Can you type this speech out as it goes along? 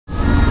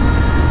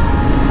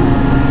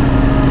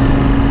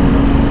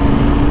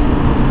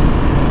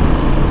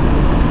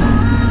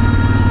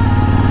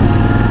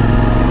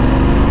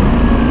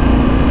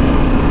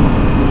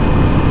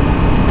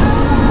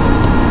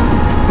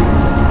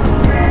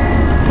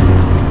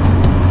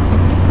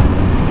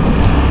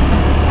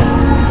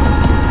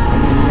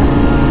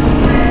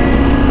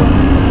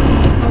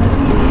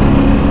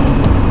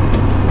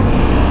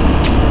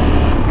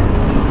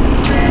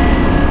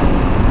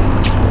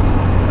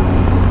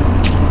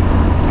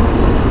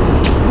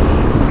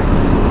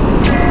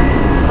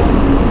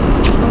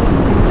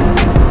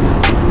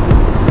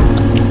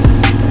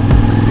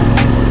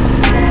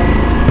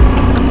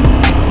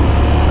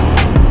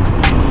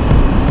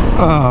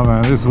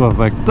this was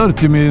like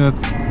 30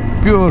 minutes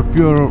pure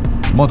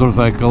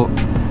motorcycle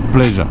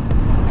pleasure.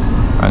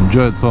 I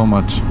enjoyed so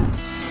much.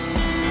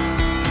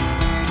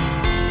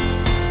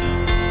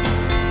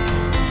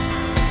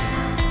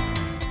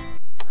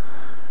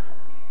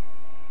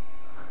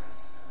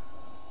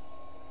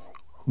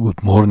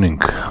 Good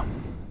morning.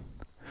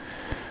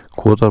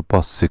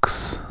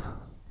 6:15.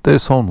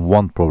 There's only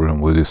one problem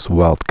with this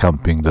wild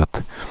camping,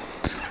 that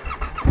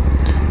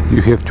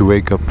you have to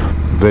wake up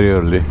very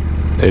early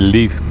and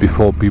leave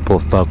before people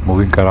start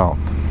moving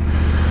around.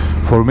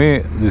 For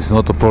me, this is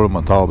not a problem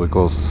at all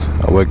because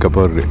I wake up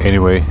early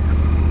anyway.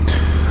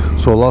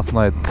 So last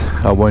night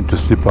I went to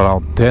sleep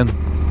around 10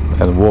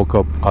 and woke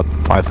up at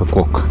 5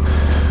 o'clock.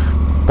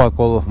 Pack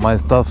all of my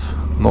stuff,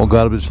 no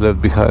garbage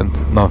left behind,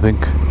 nothing.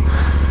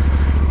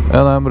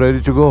 And I'm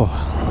ready to go.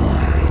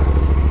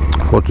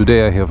 For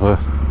today I have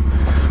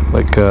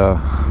like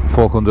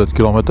 400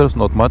 kilometers,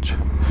 not much.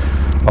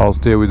 I'll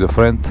stay with a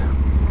friend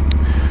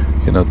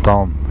in a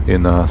town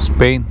in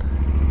Spain.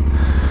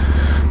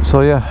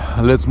 So yeah,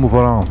 let's move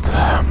around.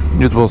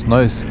 It was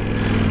nice.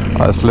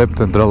 I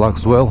slept and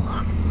relaxed well.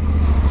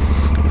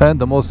 And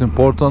the most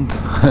important,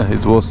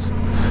 it was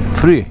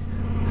free.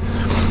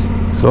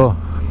 So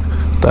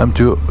time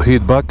to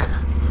head back.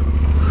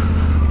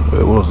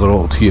 Where was the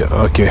road? Here,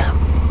 okay.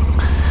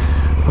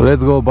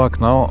 Let's go back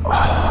now.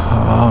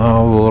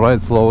 We'll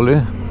ride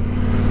slowly,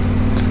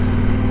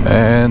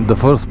 and the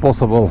first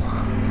possible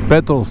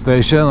petrol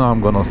station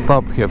I'm gonna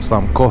stop, have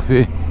some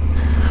coffee,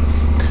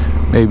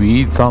 maybe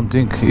eat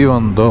something,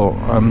 even though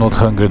I'm not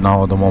hungry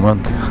now at the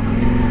moment.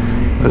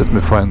 Let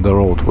me find the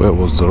road. Where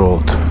was the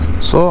road?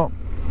 So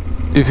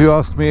if you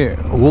ask me,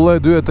 will I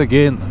do it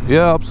again?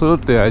 Yeah,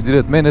 absolutely. I did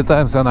it many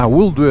times and I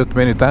will do it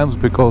many times,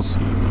 because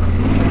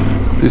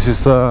this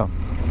is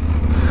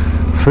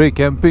free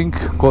camping,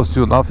 costs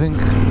you nothing.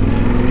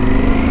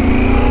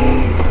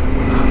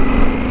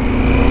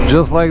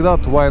 Just like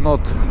that, why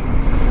not?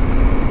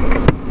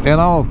 And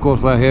now of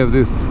course I have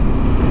this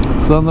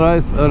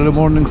sunrise, early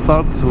morning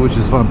start, which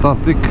is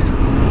fantastic.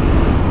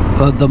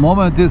 At the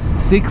moment it's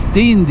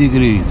 16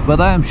 degrees, but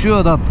I am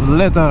sure that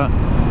later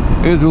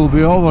it will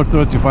be over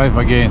 35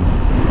 again.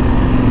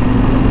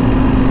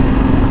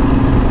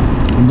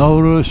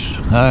 No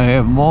rush, I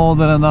have more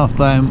than enough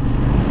time.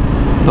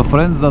 The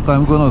friends that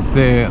I'm gonna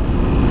stay,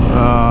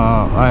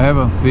 I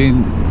haven't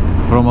seen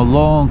from a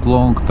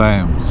long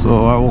time,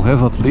 so I will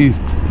have at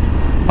least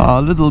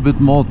a little bit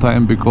more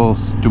time,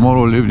 because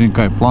tomorrow evening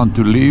I plan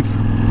to leave.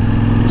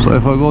 So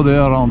if I go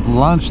there around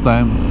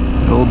lunchtime,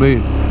 it will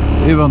be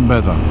even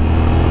better.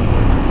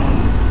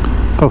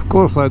 Of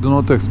course I do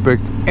not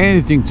expect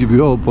anything to be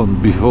open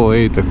before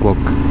 8 o'clock.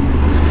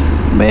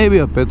 Maybe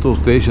a petrol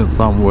station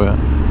somewhere,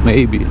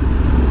 maybe.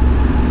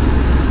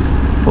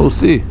 We'll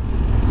see.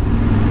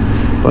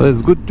 But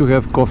it's good to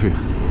have coffee,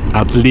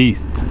 at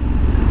least.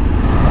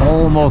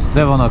 Almost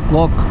 7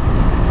 o'clock,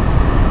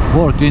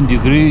 14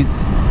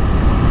 degrees,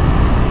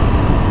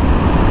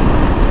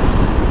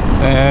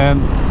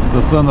 and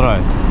the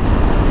sunrise.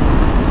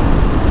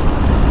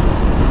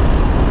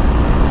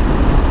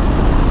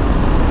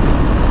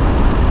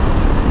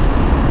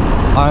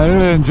 I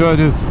really enjoy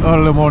these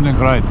early morning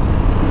rides,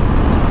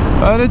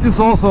 and it is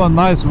also a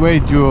nice way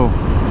to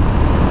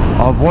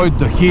avoid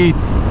the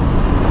heat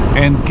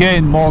and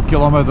gain more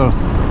kilometers.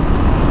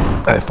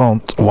 I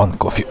found one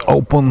coffee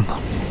open.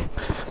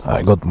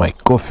 I got my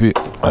coffee,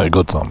 I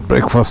got some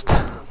breakfast.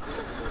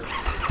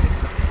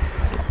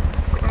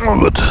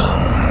 Good.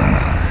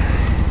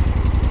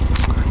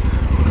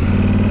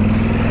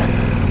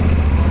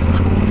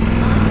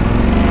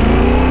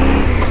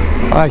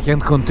 I can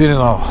continue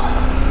now.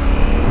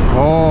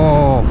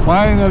 Oh,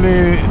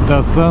 finally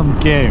the sun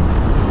came.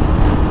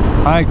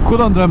 I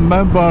couldn't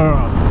remember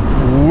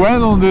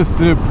when on this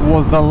trip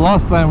was the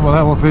last time when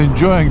I was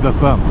enjoying the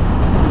sun,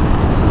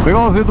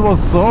 because it was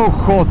so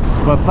hot.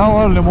 But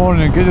now early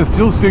morning it is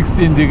still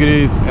 16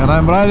 degrees and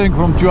I'm riding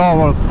from 2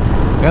 hours,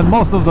 and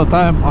most of the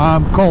time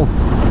I'm cold.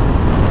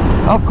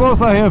 Of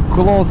course I have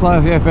clothes,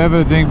 I have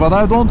everything, but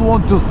I don't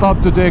want to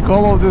stop to take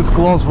all of these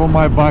clothes from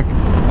my back,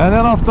 and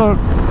then after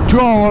 2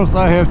 hours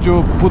I have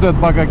to put it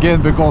back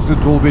again because it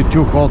will be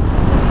too hot.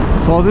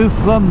 So this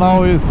sun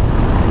now is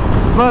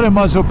very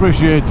much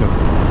appreciated.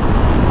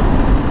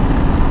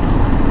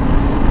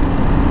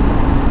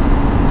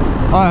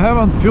 I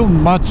haven't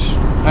filmed much,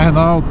 and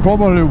I'll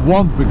probably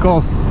won't,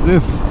 because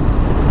this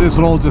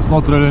road is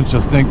not really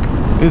interesting.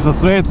 It's a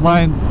straight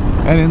line,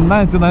 and in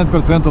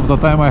 99% of the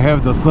time I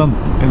have the sun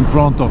in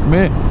front of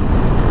me.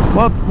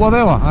 But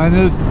whatever, I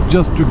need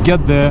just to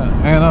get there,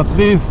 and at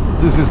least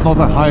this is not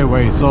a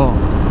highway, so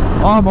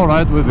I'm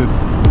alright with this.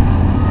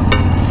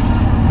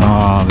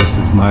 Ah, this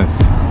is nice.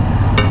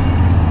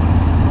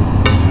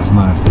 This is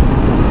nice.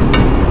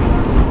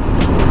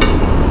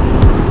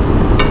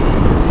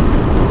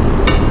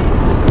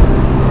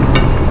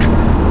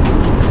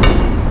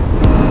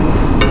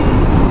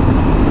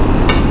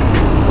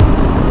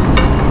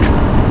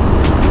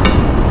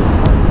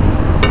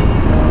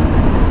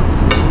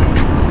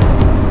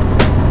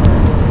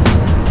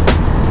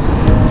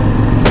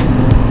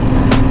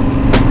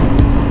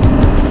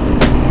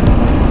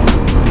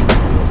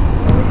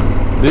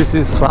 This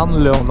is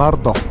San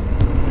Leonardo.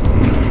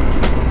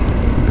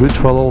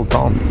 Beautiful old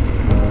town.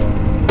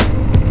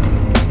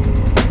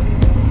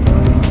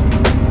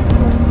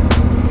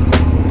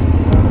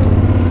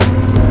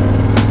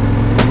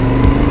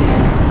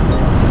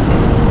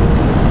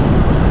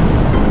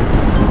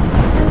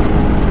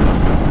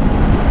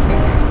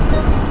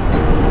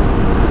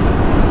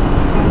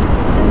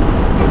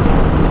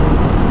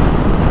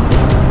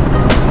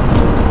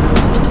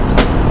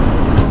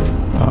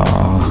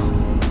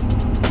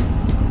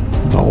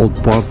 The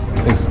old part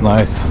is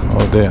nice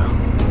over there.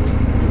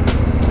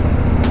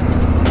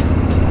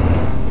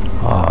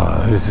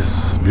 This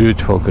is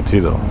beautiful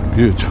cathedral,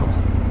 beautiful.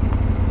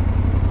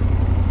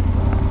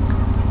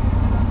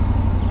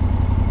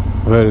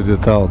 Very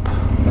detailed.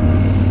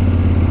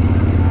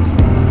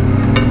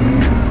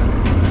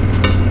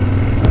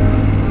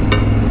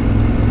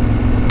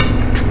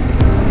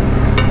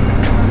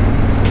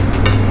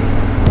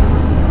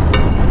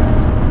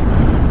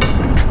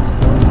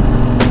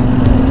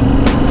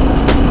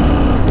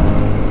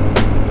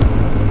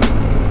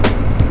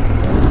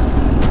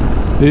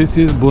 This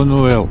is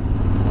Buñuel.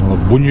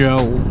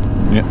 Buñuel,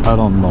 I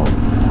don't know.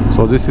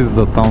 So this is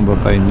the town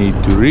that I need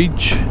to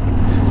reach,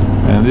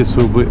 and this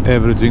will be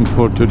everything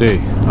for today.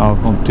 I'll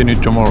continue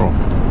tomorrow.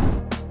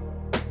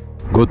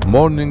 Good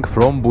morning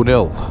from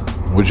Buñuel,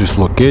 which is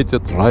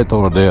located right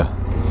over there.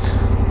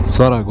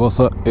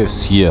 Zaragoza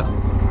is here.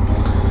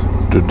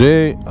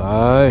 Today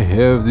I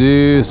have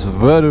this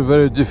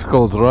very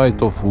difficult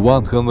ride of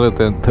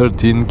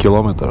 113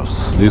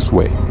 kilometers this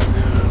way.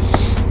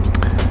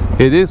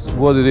 It is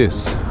what it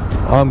is.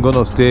 I'm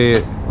gonna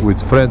stay with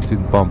friends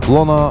in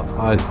Pamplona.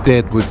 I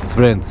stayed with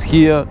friends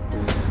here,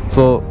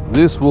 so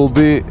this will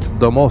be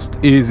the most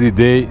easy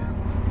day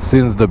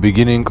since the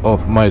beginning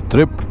of my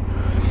trip.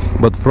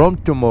 But from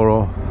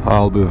tomorrow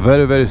I'll be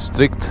very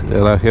strict,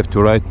 and I have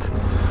to ride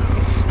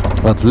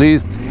at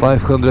least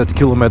 500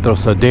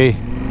 kilometers a day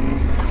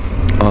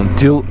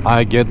until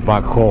I get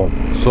back home.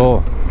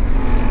 So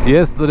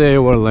yesterday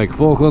were like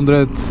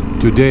 400,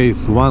 today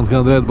is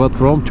 100, but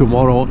from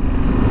tomorrow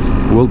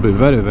will be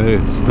very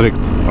strict,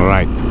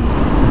 right?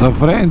 The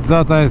friends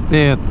that I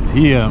stayed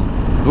here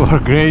were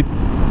great.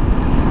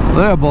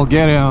 They're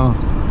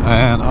Bulgarians,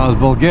 and as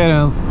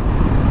Bulgarians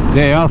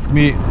they asked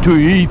me to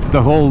eat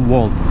the whole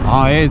world.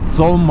 I ate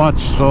so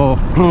much, so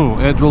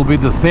it will be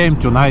the same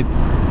tonight.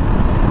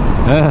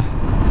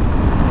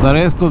 The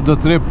rest of the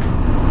trip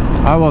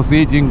I was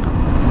eating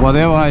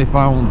whatever I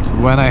found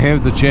when I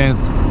have the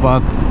chance,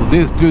 but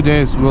these 2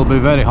 days will be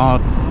very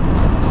hard.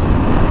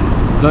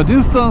 The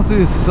distance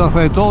is, as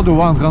I told you,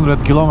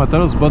 100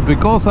 kilometers, but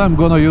because I'm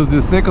gonna use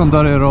the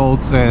secondary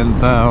roads and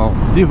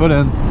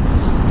different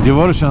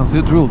diversions,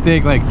 it will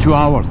take like 2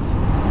 hours.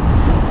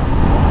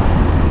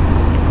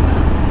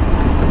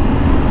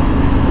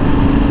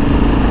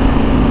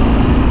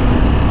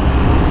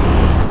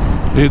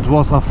 It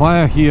was a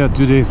fire here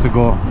 2 days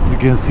ago. You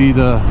can see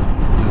the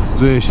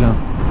situation.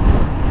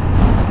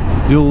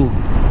 Still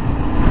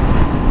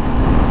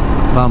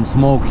some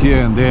smoke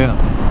here and there.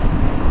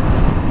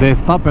 They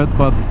stop it,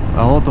 but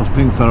a lot of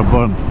things are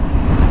burned.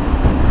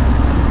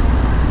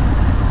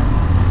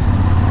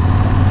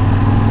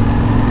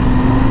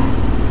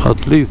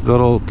 At least the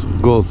road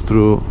goes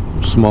through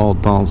small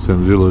towns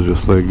and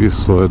villages like this,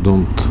 so I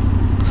don't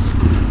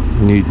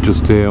need to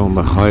stay on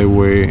the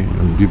highway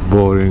and be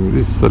boring.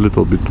 This is a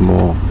little bit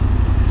more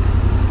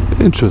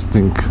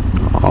interesting,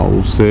 I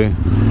will say.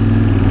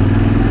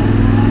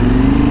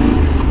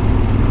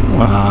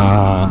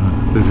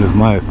 This is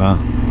nice, huh?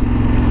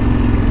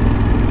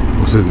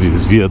 This is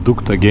this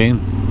viaduct again.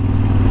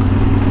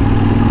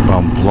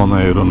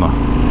 Pamplona Iruna.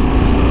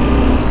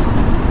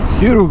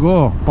 Here we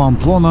go,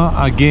 Pamplona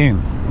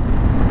again.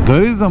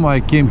 The reason I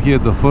came here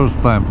the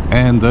first time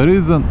and the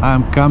reason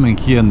I'm coming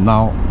here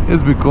now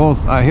is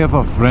because I have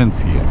a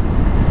friends here.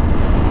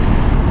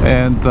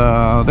 And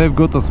they've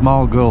got a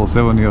small girl,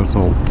 7 years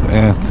old.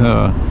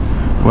 And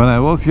when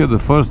I was here the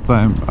first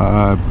time,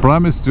 I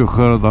promised to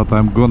her that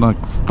I'm gonna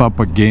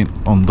stop again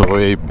on the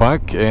way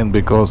back, and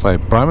because I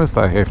promised,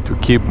 I have to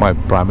keep my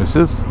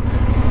promises,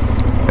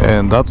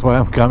 and that's why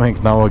I'm coming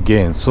now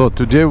again. So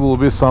today will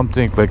be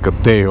something like a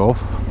day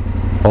off,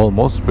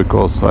 almost,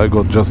 because I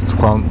got just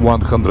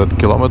 100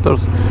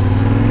 kilometers.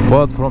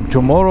 But from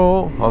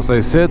tomorrow, as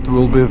I said,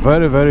 will be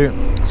very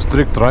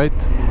strict ride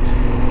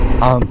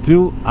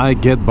until I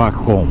get back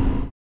home.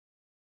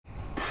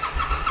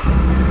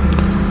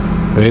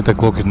 8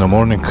 o'clock in the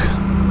morning.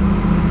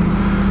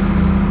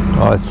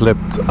 I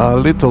slept a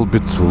little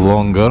bit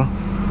longer,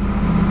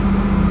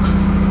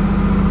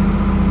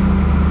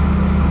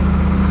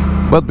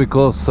 but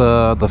because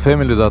the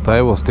family that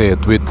I was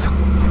staying with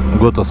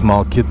got a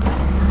small kid,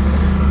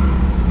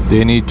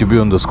 they need to be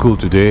on the school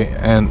today,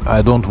 and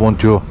I don't want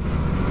to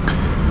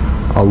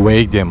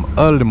awake them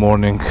early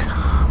morning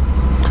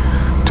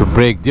to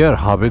break their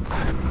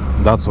habits.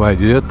 That's why I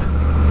did it.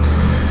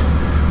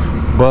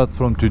 But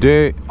from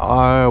today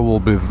I will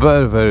be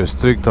very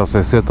strict, as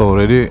I said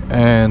already,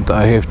 and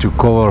I have to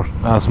cover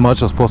as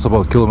much as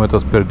possible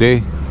kilometers per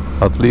day,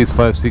 at least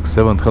 500, 600,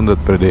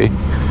 700 per day.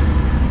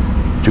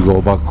 to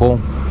go back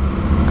home.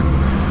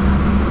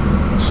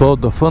 So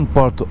the fun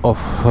part of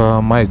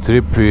my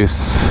trip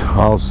is,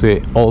 I'll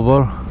say,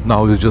 over.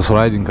 Now it's just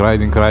riding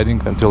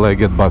until I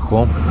get back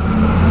home.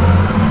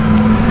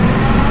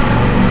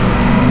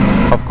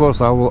 Of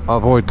course I will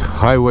avoid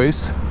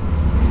highways,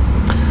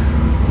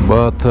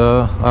 but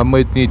I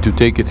might need to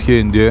take it here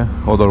and there,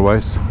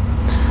 otherwise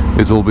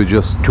it will be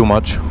just too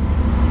much,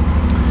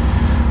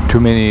 too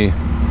many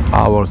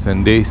hours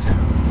and days.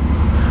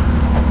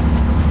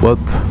 But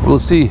we'll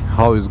see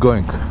how it's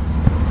going.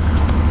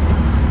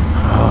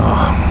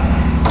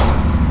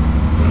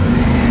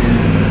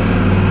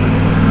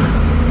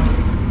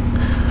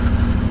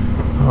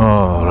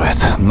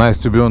 Alright, nice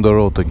to be on the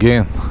road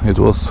again. It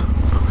was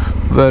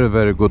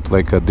very good,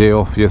 like a day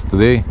off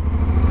yesterday.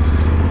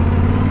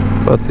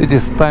 But it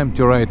is time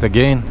to ride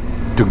again,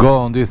 to go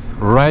on this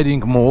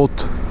riding mode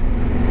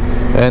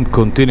and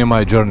continue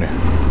my journey.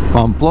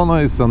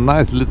 Pamplona is a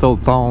nice little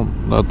town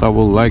that I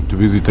would like to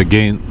visit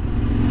again.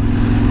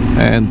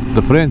 And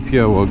the friends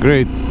here were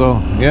great,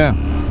 so yeah,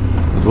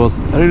 it was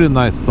a really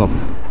nice stop.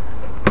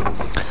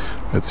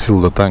 Let's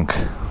fill the tank.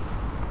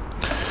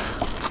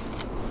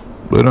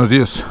 Buenos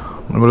días,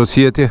 número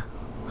 7.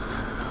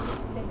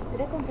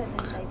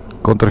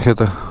 Con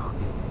tarjeta.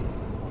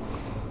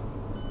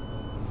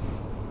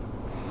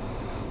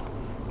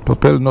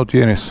 Papel no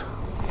tienes.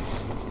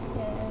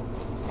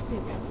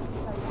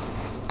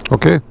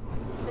 Ok. Se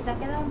te ha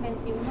quedado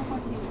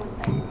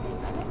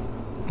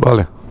 21,56,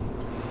 Vale.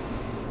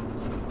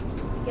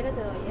 Si quieres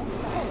te doy,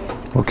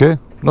 Ok.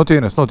 No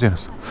tienes.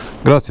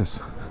 Gracias.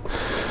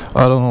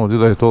 I don't know,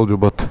 did I told you,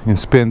 but in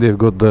Spain they've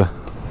got the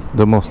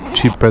most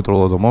cheap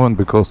petrol at the moment,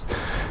 because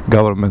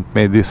government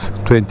made this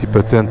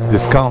 20%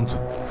 discount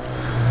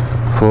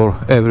for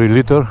every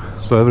liter.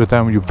 So every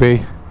time you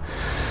pay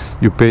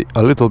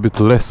a little bit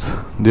less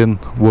than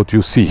what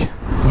you see.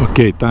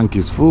 Okay, tank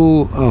is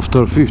full.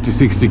 After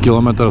 50-60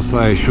 kilometers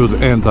I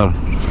should enter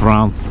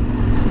France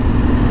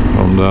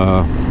from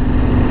the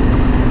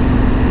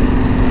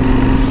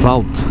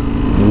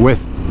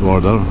southwest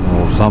border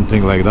or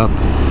something like that.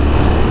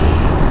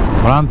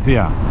 France.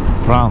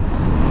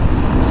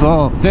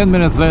 So 10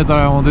 minutes later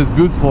I'm on this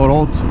beautiful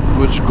road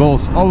which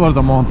goes over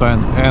the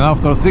mountain, and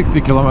after 60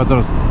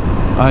 kilometers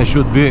I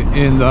should be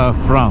in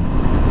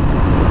France.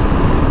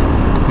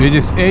 It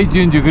is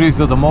 18 degrees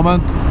at the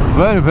moment.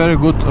 Very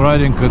good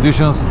riding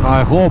conditions.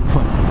 I hope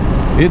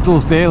it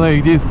will stay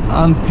like this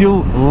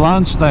until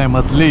lunchtime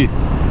at least.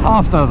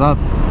 After that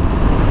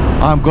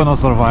I'm gonna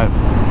survive.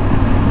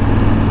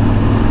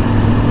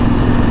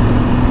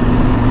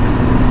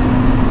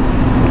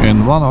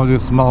 In one of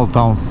these small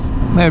towns.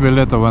 Maybe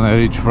later when I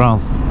reach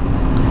France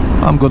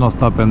I'm gonna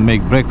stop and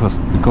make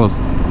breakfast,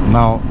 because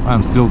now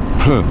I'm still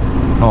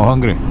no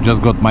hungry.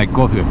 Just got my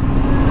coffee.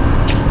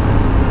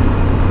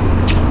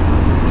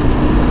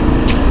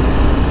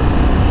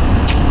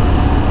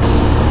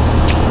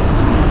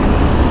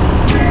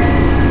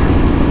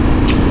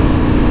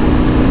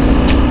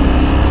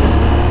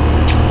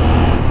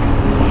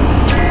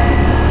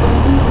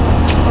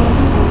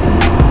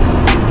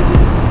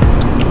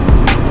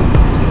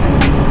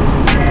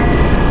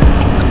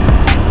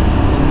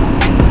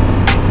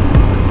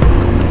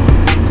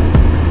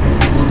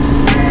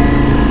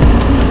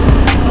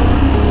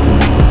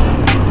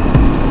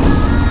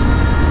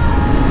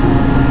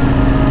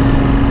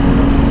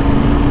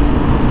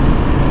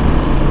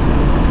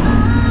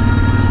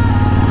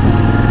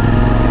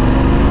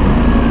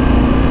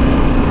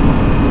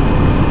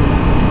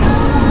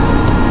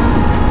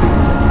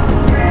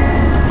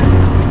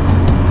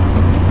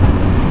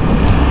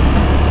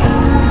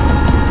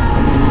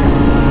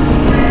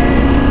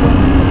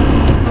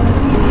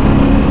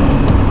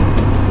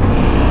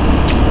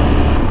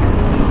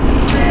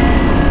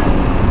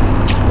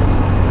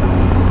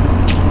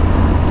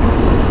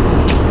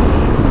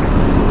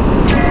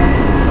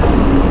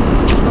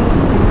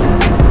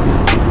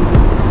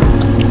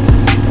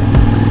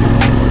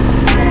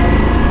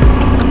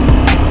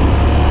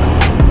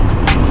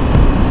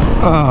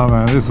 Oh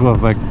man, this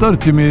was like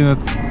 30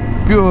 minutes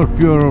pure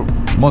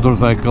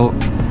motorcycle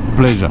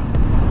pleasure.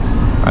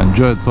 I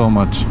enjoyed so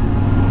much.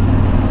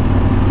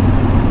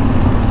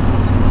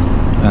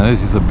 And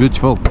this is a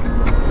beautiful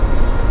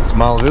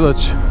small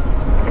village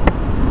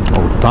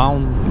or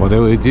town,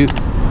 whatever it is.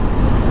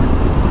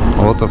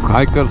 A lot of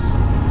hikers.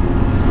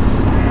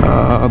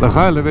 The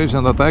high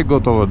elevation that I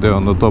got over there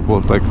on the top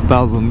was like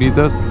 1000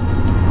 meters,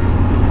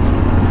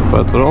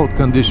 but road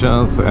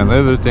conditions and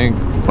everything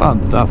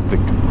fantastic.